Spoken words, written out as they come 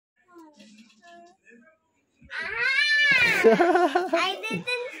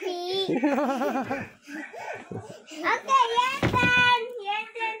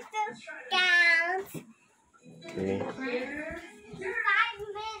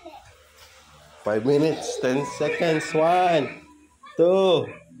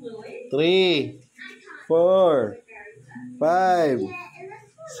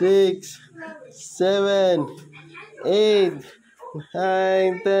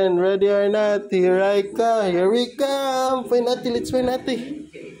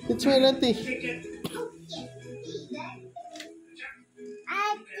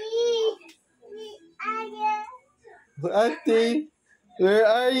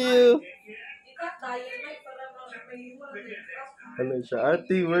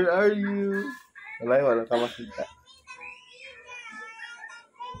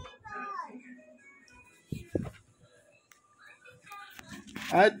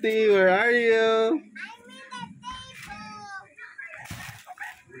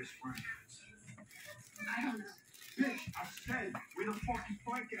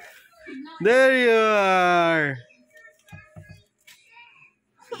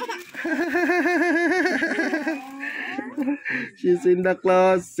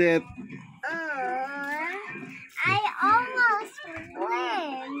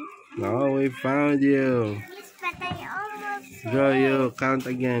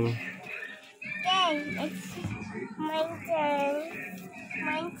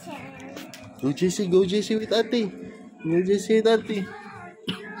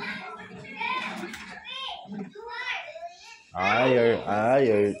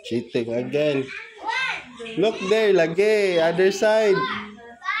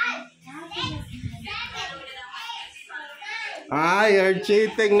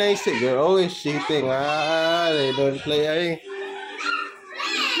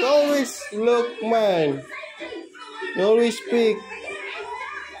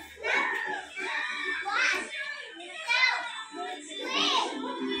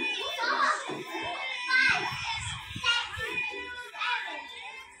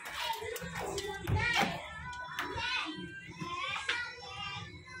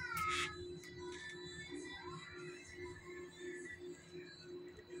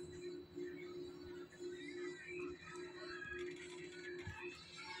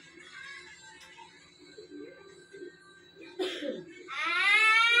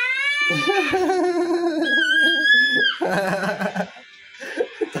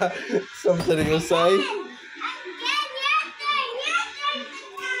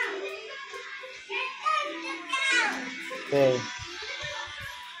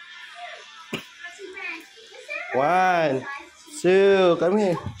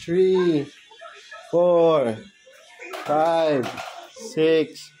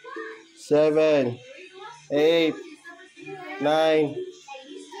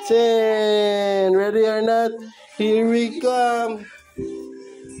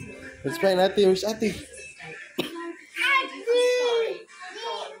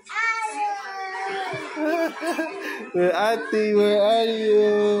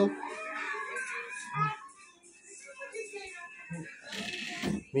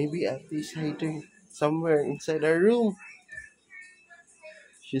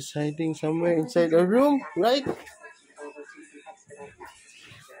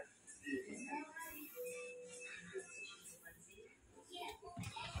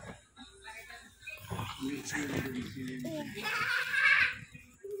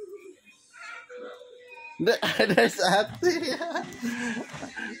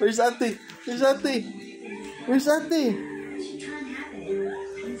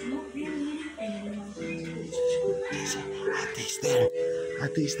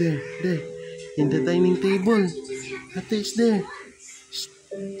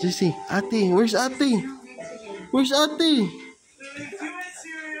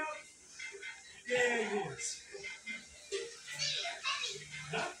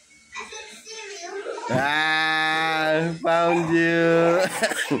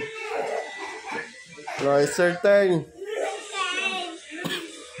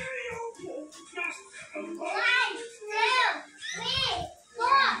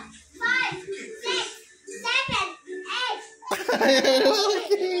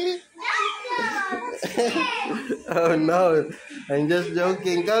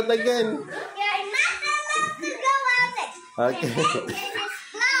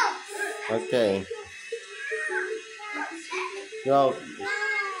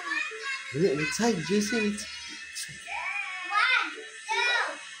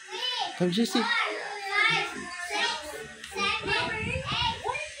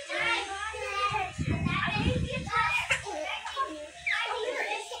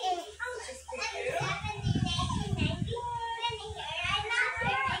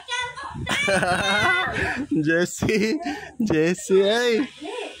Jessie. Jessie, ay.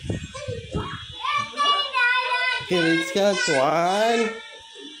 Okay, let's count. 1,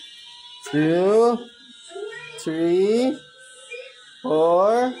 2, 3,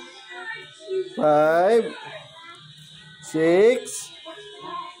 4, 5, 6,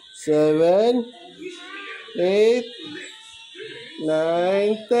 7, 8,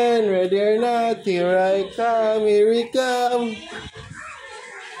 9, 10. Ready or not? Here I come. Here we come.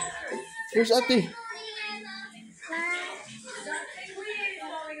 Where's Ate?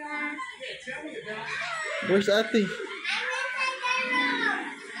 Where's Ate?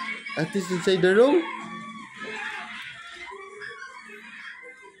 Ate's inside the room?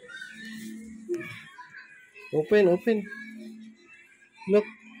 Open, open. Look.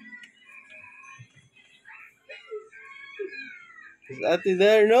 Is Ate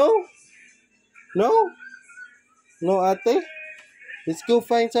there? No? No? No, Ate? Let's go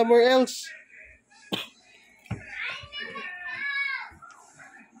find somewhere else.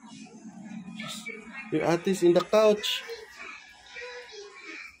 Your Ate's in the couch.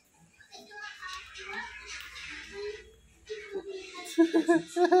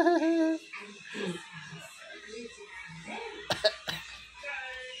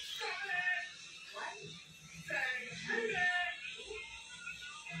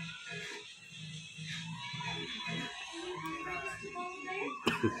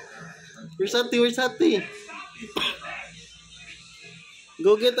 Where's Ate? Where's Ate?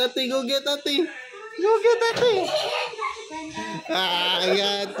 Go get Ate. Go get Ate. Go get Ate. Ah, I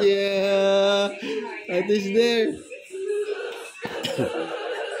got you. Ate's there.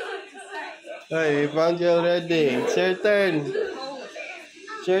 Hey, we found you already. It's your turn.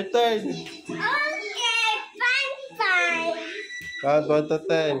 It's your turn. Okay, fine. Count 1 to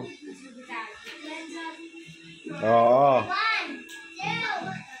 10. Oo. 1, 2,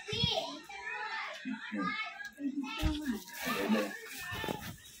 3.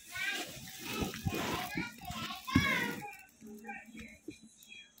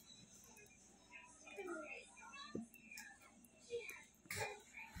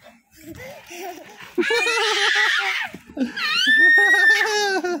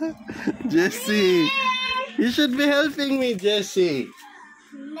 Jessie, you should be helping me, Jessie.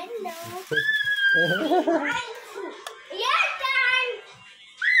 No. Your turn.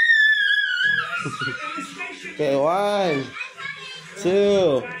 Okay, 1,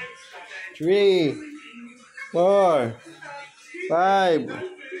 2, 3, 4, 5,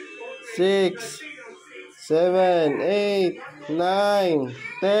 6, 7, 8, 9,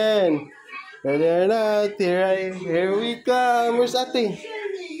 10. Ready or not? Here we come. Where's Ate?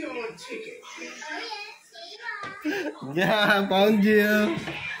 Yeah, found you.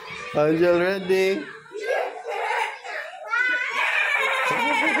 Found you already.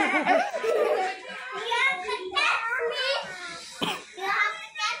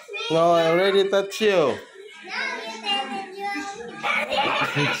 No, I already touched you. No,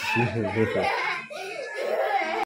 you didn't.